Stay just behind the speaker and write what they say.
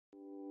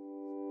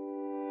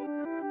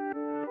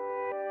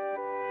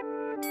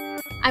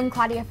I'm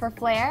Claudia for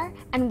Flair,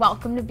 and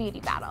welcome to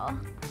Beauty Battle.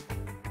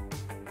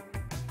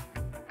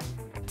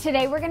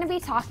 Today we're going to be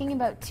talking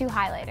about two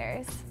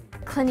highlighters.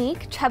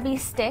 Clinique Chubby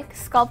Stick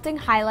Sculpting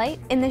Highlight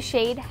in the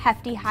shade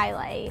Hefty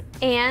Highlight,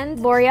 and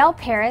L'Oreal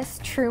Paris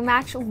True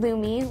Match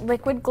Lumi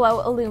Liquid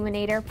Glow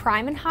Illuminator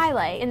Prime and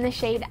Highlight in the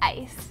shade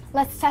Ice.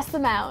 Let's test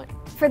them out.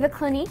 For the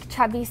Clinique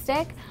Chubby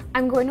Stick,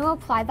 I'm going to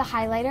apply the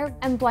highlighter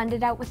and blend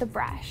it out with a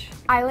brush.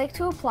 I like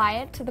to apply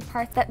it to the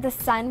parts that the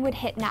sun would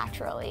hit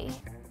naturally.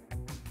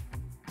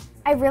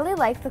 I really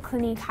like the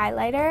Clinique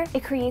highlighter.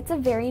 It creates a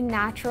very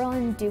natural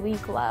and dewy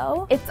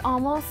glow. It's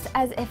almost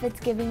as if it's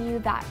giving you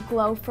that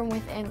glow from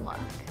within look.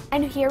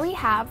 And here we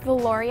have the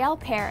L'Oreal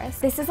Paris.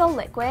 This is a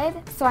liquid,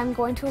 so I'm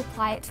going to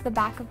apply it to the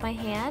back of my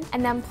hand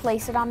and then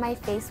place it on my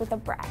face with a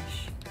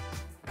brush.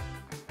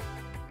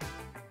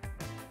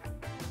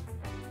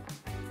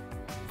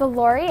 The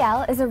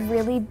L'Oreal is a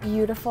really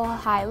beautiful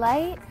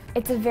highlight.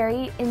 It's a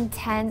very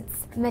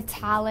intense,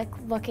 metallic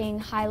looking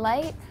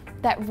highlight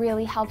that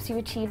really helps you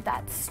achieve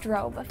that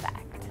strobe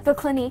effect. The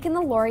Clinique and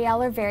the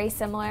L'Oreal are very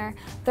similar.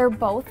 They're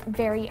both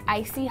very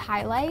icy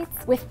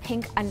highlights with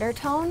pink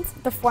undertones.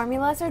 The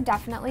formulas are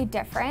definitely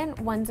different.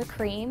 One's a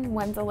cream,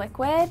 one's a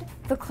liquid.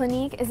 The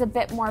Clinique is a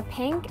bit more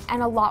pink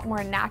and a lot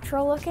more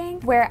natural looking,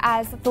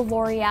 whereas the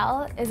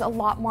L'Oreal is a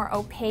lot more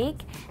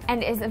opaque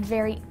and is a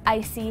very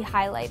icy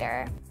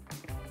highlighter.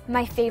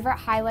 My favorite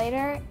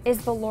highlighter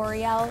is the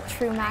L'Oreal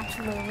True Match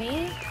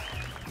Lumi.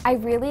 I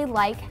really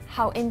like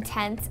how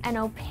intense and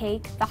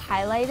opaque the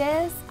highlight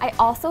is. I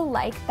also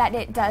like that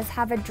it does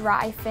have a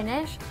dry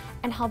finish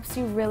and helps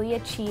you really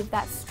achieve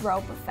that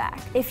strobe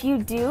effect. If you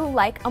do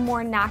like a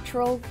more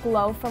natural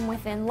glow from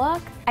within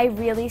look, I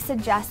really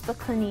suggest the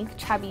Clinique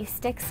Chubby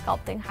Stick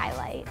Sculpting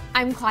Highlight.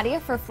 I'm Claudia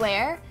for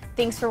Flair.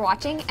 Thanks for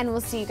watching, and we'll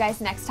see you guys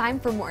next time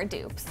for more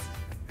dupes.